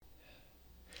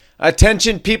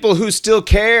Attention, people who still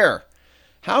care.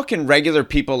 How can regular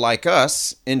people like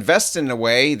us invest in a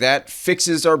way that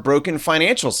fixes our broken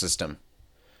financial system?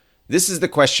 This is the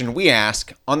question we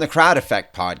ask on the Crowd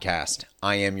Effect podcast.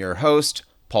 I am your host,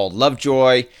 Paul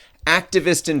Lovejoy,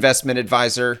 activist investment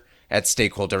advisor at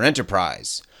Stakeholder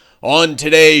Enterprise. On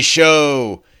today's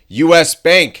show, U.S.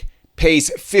 Bank pays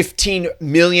 $15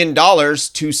 million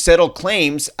to settle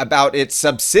claims about its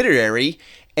subsidiary,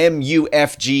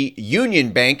 MUFG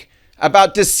Union Bank,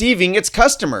 about deceiving its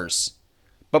customers.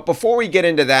 But before we get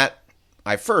into that,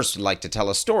 I first would like to tell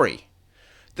a story.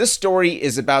 This story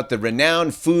is about the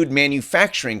renowned food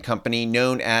manufacturing company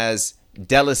known as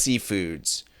Delacy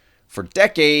Foods. For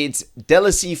decades,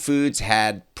 Delacy Foods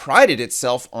had prided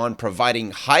itself on providing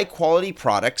high-quality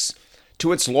products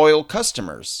to its loyal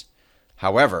customers.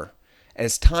 However,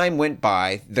 as time went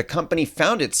by, the company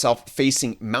found itself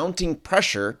facing mounting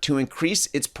pressure to increase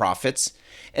its profits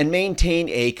and maintain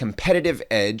a competitive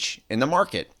edge in the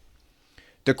market.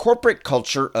 The corporate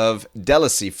culture of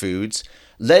Delacy Foods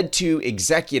led to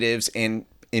executives and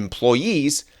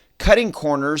employees cutting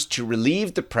corners to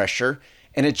relieve the pressure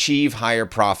and achieve higher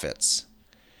profits.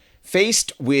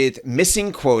 Faced with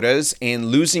missing quotas and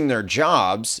losing their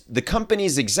jobs, the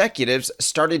company's executives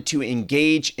started to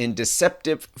engage in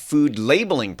deceptive food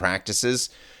labeling practices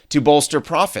to bolster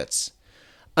profits.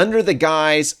 Under the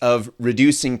guise of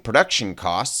reducing production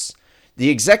costs, the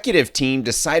executive team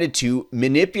decided to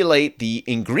manipulate the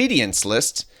ingredients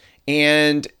list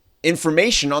and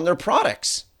information on their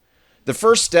products. The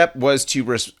first step was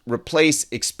to replace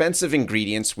expensive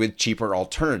ingredients with cheaper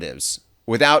alternatives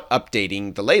without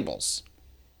updating the labels.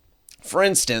 For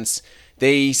instance,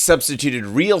 they substituted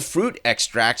real fruit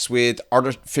extracts with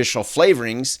artificial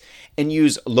flavorings and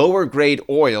used lower grade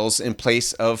oils in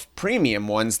place of premium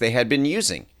ones they had been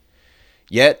using.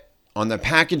 Yet, on the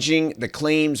packaging, the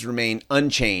claims remain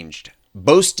unchanged,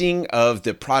 boasting of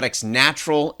the product's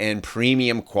natural and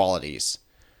premium qualities.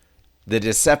 The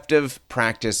deceptive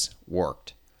practice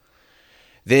worked.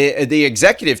 The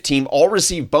executive team all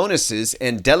received bonuses,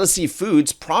 and Delacy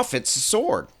Foods' profits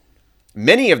soared.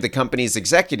 Many of the company's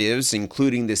executives,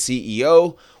 including the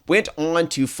CEO, went on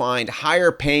to find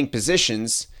higher paying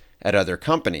positions at other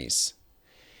companies.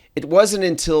 It wasn't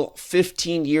until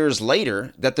 15 years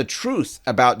later that the truth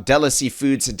about Delacy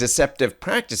Foods' deceptive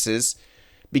practices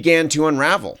began to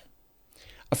unravel.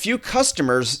 A few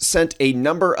customers sent a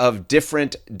number of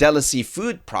different Delacy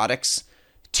Food products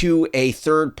to a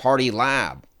third-party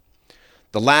lab.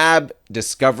 The lab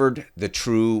discovered the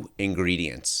true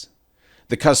ingredients.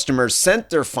 The customers sent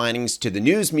their findings to the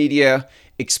news media,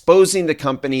 exposing the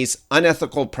company's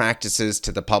unethical practices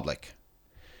to the public.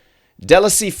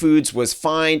 Delacy Foods was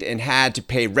fined and had to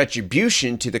pay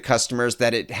retribution to the customers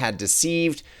that it had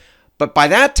deceived, but by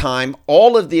that time,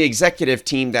 all of the executive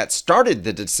team that started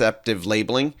the deceptive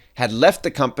labeling had left the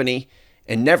company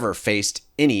and never faced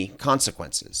any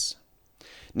consequences.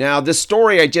 Now, the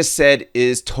story I just said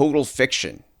is total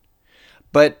fiction,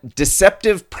 but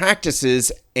deceptive practices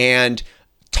and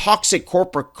toxic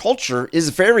corporate culture is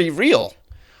very real,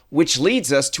 which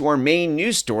leads us to our main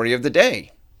news story of the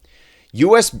day.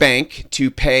 U.S. Bank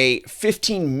to pay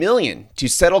 $15 million to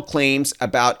settle claims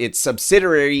about its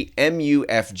subsidiary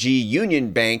MUFG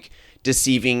Union Bank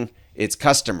deceiving its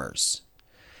customers.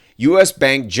 U.S.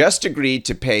 Bank just agreed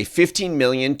to pay $15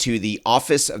 million to the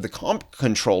Office of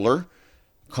the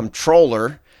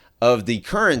Comptroller of the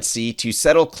Currency to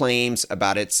settle claims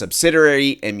about its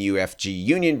subsidiary MUFG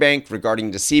Union Bank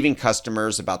regarding deceiving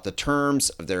customers about the terms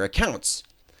of their accounts.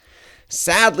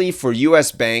 Sadly for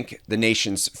U.S. Bank, the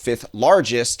nation's fifth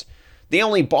largest, they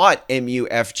only bought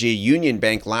MUFG Union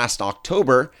Bank last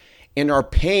October and are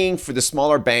paying for the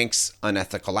smaller bank's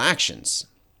unethical actions.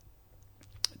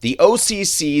 The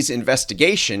OCC's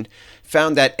investigation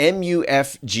found that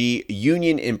MUFG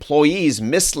Union employees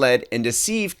misled and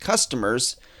deceived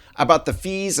customers about the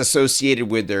fees associated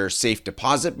with their safe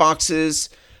deposit boxes,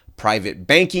 private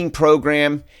banking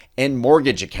program, and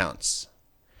mortgage accounts.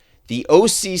 The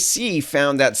OCC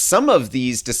found that some of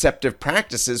these deceptive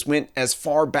practices went as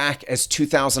far back as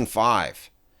 2005.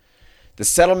 The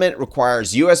settlement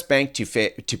requires U.S. Bank to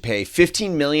pay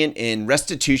 $15 million in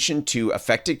restitution to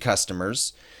affected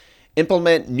customers,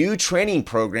 implement new training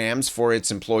programs for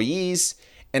its employees,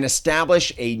 and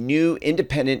establish a new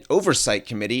independent oversight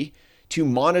committee to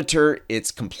monitor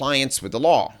its compliance with the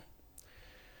law.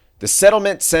 The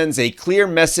settlement sends a clear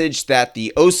message that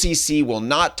the OCC will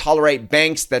not tolerate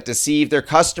banks that deceive their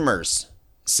customers,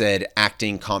 said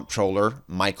Acting Comptroller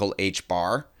Michael H.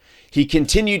 Barr. He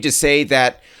continued to say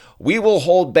that we will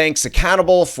hold banks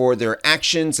accountable for their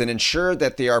actions and ensure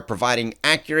that they are providing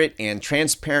accurate and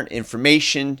transparent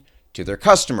information to their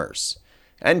customers,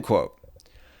 end quote.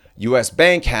 U.S.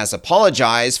 Bank has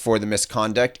apologized for the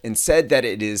misconduct and said that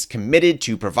it is committed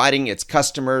to providing its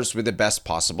customers with the best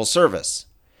possible service.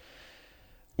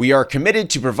 We are committed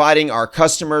to providing our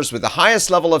customers with the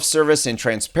highest level of service and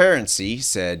transparency,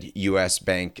 said U.S.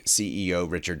 Bank CEO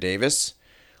Richard Davis.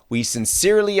 We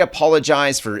sincerely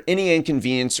apologize for any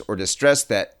inconvenience or distress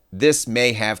that this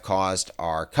may have caused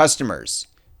our customers,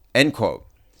 end quote.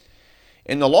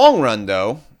 In the long run,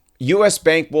 though, U.S.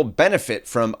 Bank will benefit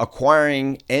from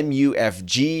acquiring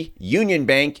MUFG Union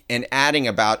Bank and adding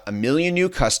about 1 million new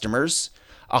customers,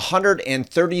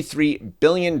 $133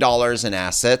 billion in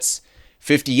assets,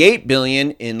 $58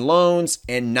 billion in loans,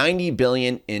 and $90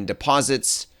 billion in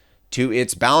deposits to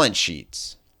its balance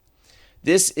sheets.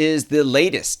 This is the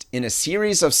latest in a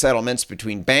series of settlements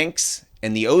between banks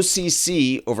and the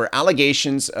OCC over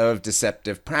allegations of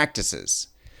deceptive practices.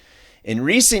 In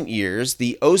recent years,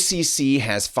 the OCC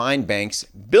has fined banks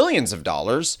billions of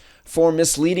dollars for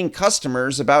misleading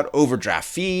customers about overdraft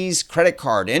fees, credit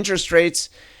card interest rates,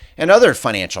 and other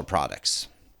financial products.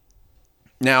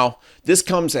 Now, this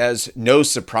comes as no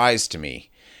surprise to me,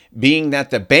 being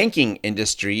that the banking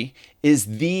industry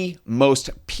is the most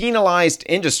penalized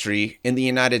industry in the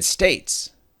United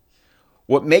States.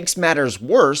 What makes matters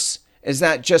worse is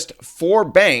that just 4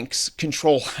 banks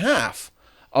control half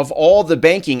of all the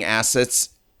banking assets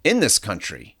in this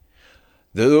country.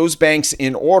 Those banks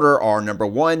in order are number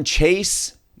 1,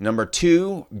 Chase, number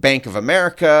 2, Bank of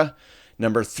America,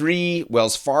 number 3,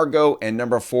 Wells Fargo, and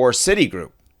number 4,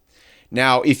 Citigroup.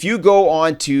 Now, if you go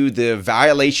on to the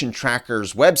Violation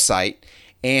Tracker's website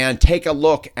and take a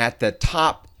look at the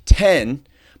top 10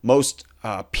 most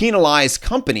penalized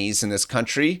companies in this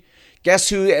country, guess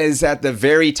who is at the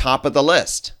very top of the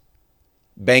list?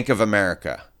 Bank of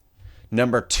America.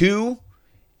 Number 2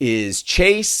 is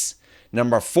Chase.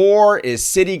 Number 4 is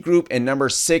Citigroup. And number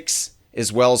 6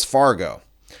 is Wells Fargo.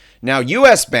 Now,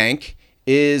 U.S. Bank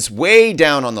is way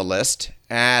down on the list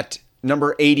at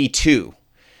number 82.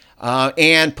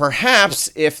 And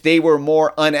perhaps if they were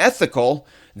more unethical,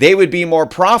 they would be more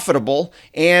profitable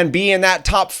and be in that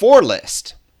top 4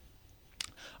 list.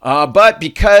 But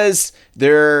because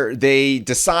they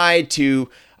decide to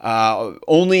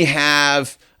only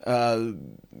have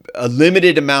a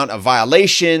limited amount of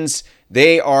violations,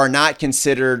 they are not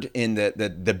considered in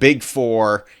the big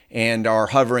 4 and are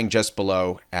hovering just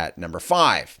below at number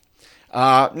 5.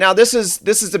 Now, this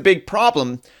is a big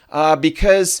problem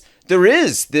because there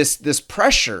is this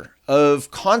pressure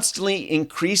of constantly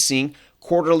increasing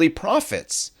quarterly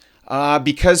profits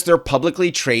because they're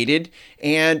publicly traded.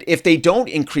 And if they don't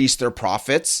increase their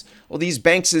profits, well, these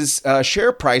banks'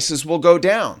 share prices will go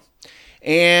down.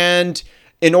 And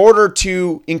in order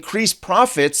to increase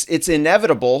profits, it's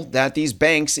inevitable that these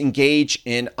banks engage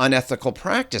in unethical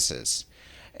practices.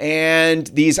 And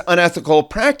these unethical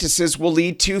practices will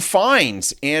lead to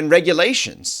fines and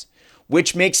regulations,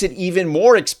 which makes it even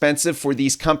more expensive for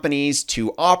these companies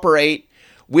to operate,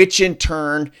 which in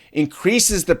turn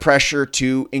increases the pressure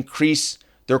to increase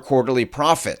their quarterly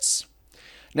profits.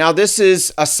 Now, this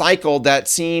is a cycle that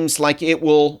seems like it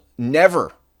will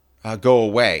never go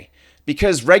away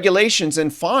because regulations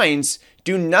and fines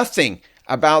do nothing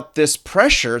about this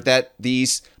pressure that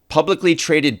these publicly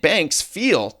traded banks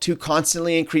feel to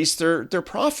constantly increase their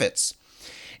profits.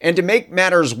 And to make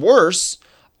matters worse,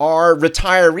 are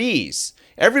retirees.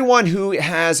 Everyone who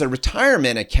has a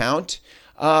retirement account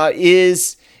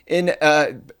is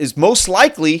most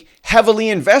likely heavily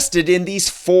invested in these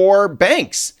 4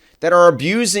 banks that are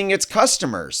abusing its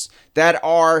customers, that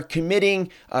are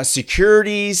committing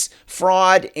securities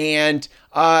fraud and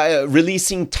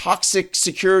releasing toxic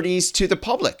securities to the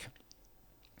public.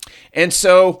 And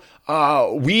so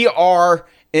we are,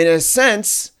 in a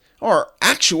sense, or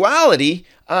actuality,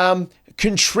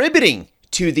 contributing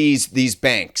to these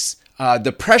banks,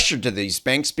 the pressure to these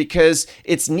banks, because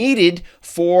it's needed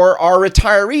for our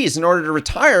retirees. In order to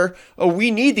retire, we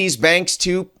need these banks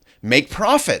to make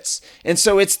profits. And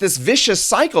so it's this vicious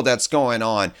cycle that's going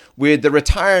on with the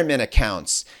retirement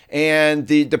accounts and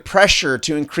the pressure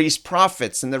to increase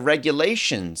profits and the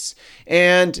regulations.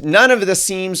 And none of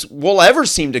this will ever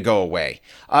seem to go away.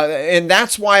 And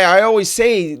that's why I always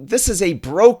say this is a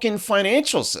broken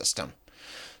financial system.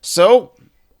 So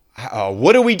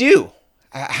what do we do?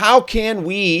 How can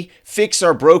we fix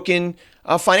our broken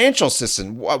financial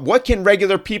system? What can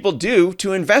regular people do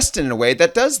to invest in a way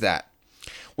that does that?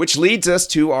 Which leads us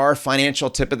to our financial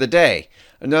tip of the day.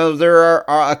 Now, there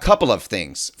are a couple of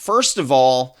things. First of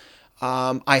all,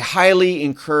 I highly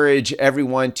encourage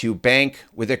everyone to bank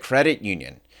with a credit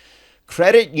union.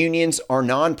 Credit unions are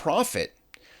nonprofit.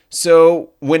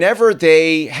 So whenever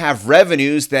they have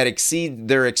revenues that exceed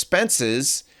their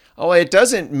expenses, it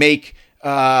doesn't make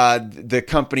the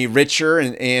company richer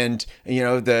and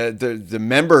the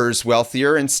members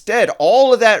wealthier. Instead,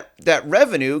 all of that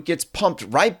revenue gets pumped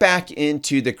right back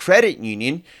into the credit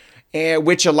union,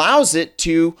 which allows it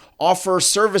to offer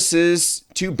services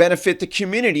to benefit the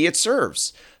community it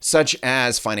serves, such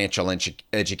as financial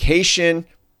education,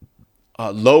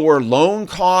 lower loan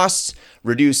costs,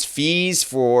 reduce fees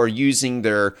for using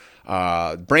their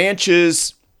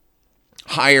branches,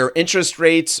 higher interest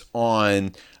rates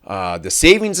on the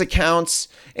savings accounts,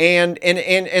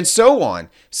 and so on.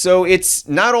 So it's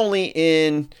not only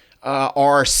in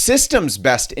our system's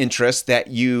best interest that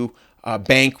you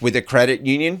bank with a credit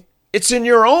union, it's in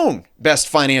your own best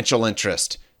financial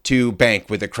interest to bank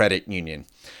with a credit union.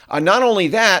 Not only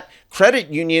that, credit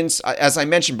unions, as I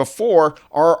mentioned before,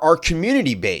 are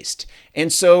community-based.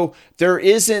 And so there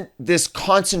isn't this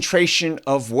concentration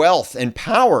of wealth and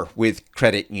power with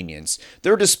credit unions.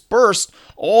 They're dispersed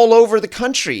all over the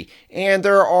country, and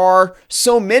there are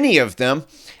so many of them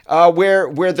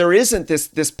where there isn't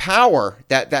this power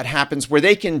that happens where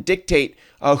they can dictate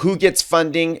who gets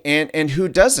funding and who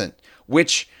doesn't,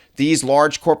 which these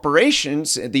large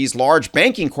corporations, these large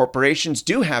banking corporations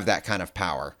do have that kind of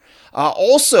power.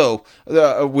 Also,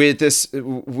 with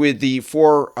the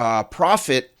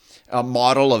for-profit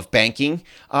model of banking,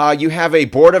 you have a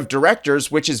board of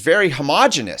directors which is very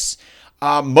homogenous.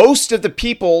 Most of the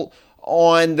people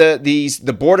on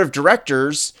the board of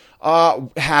directors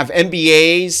have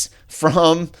MBAs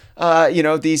from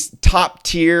these top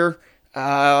tier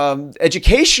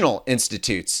educational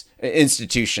institutions.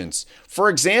 For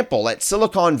example, at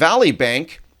Silicon Valley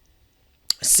Bank,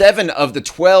 7 of the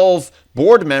 12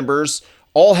 board members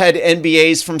all had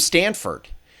MBAs from Stanford.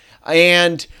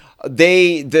 And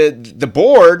the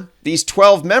board, these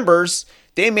 12 members,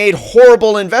 they made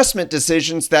horrible investment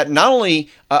decisions that not only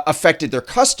affected their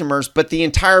customers, but the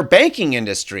entire banking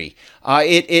industry.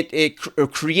 It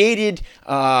created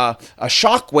a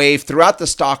shockwave throughout the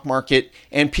stock market,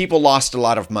 and people lost a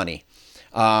lot of money.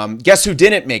 Guess who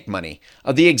didn't make money?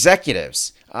 The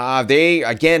executives. They,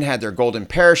 again, had their golden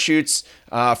parachutes.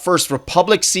 First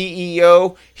Republic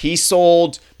CEO, he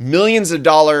sold millions of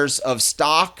dollars of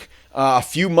stock a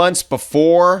few months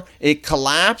before it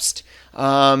collapsed.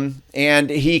 And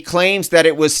he claims that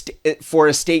it was for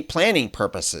estate planning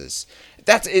purposes.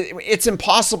 It's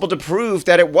impossible to prove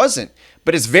that it wasn't,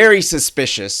 but it's very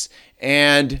suspicious.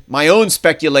 And my own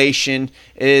speculation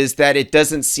is that it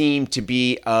doesn't seem to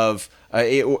be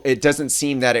it doesn't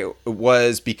seem that it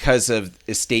was because of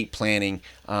estate planning.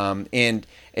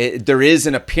 There is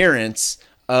an appearance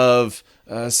of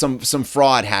some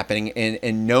fraud happening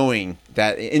and knowing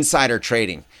that insider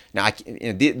trading. Now,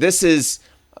 this is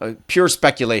pure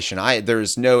speculation.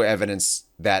 There's no evidence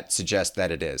that suggests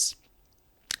that it is.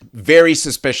 Very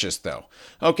suspicious, though.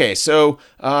 Okay, so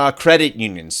credit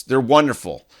unions, they're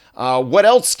wonderful. What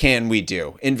else can we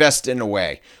do? Invest in a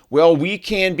way. Well, we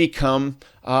can become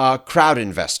crowd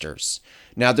investors.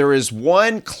 Now, there is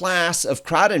one class of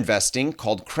crowd investing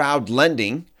called crowd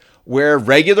lending, where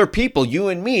regular people, you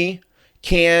and me,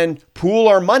 can pool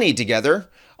our money together.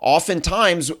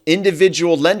 Oftentimes,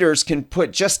 individual lenders can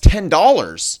put just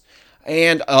 $10,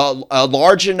 and a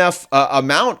large enough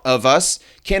amount of us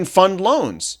can fund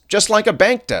loans, just like a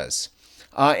bank does.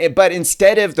 But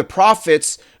instead of the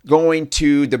profits going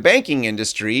to the banking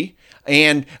industry,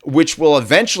 and which will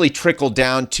eventually trickle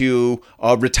down to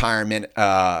retirement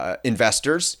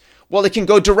investors, well, it can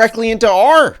go directly into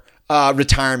our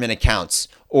retirement accounts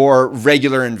or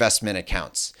regular investment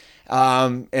accounts.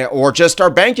 Or just our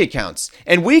bank accounts,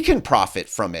 and we can profit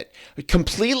from it,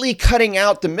 completely cutting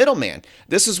out the middleman.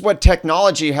 This is what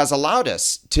technology has allowed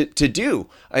us to do.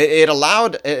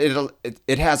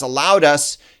 It has allowed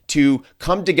us to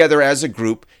come together as a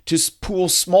group to pool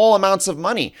small amounts of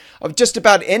money. Of just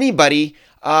about anybody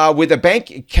with a bank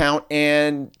account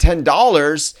and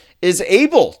 $10 is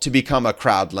able to become a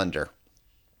crowd lender.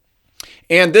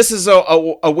 And this is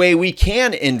a way we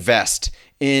can invest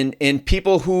in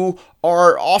people who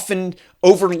are often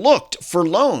overlooked for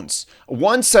loans.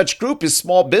 One such group is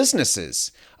small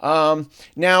businesses.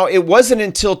 Now, it wasn't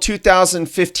until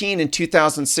 2015 and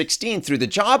 2016 through the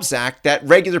Jobs Act that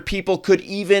regular people could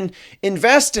even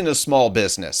invest in a small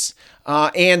business.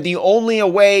 And the only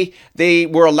way they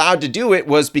were allowed to do it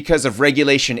was because of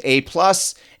Regulation A+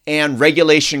 and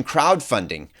Regulation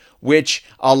crowdfunding. which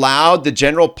allowed the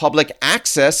general public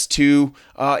access to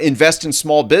invest in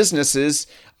small businesses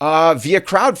via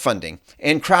crowdfunding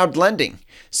and crowd lending.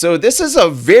 So this is a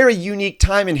very unique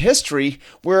time in history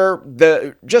where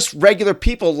the just regular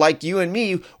people like you and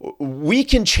me, we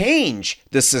can change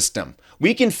the system.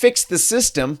 We can fix the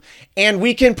system and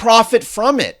we can profit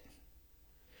from it.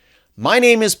 My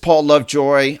name is Paul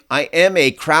Lovejoy. I am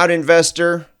a crowd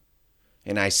investor,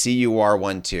 and I see you are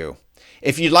one too.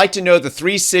 If you'd like to know the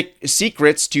 3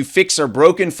 secrets to fix our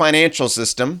broken financial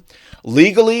system,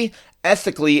 legally,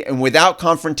 ethically, and without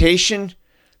confrontation,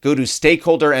 go to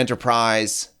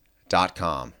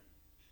stakeholderenterprise.com.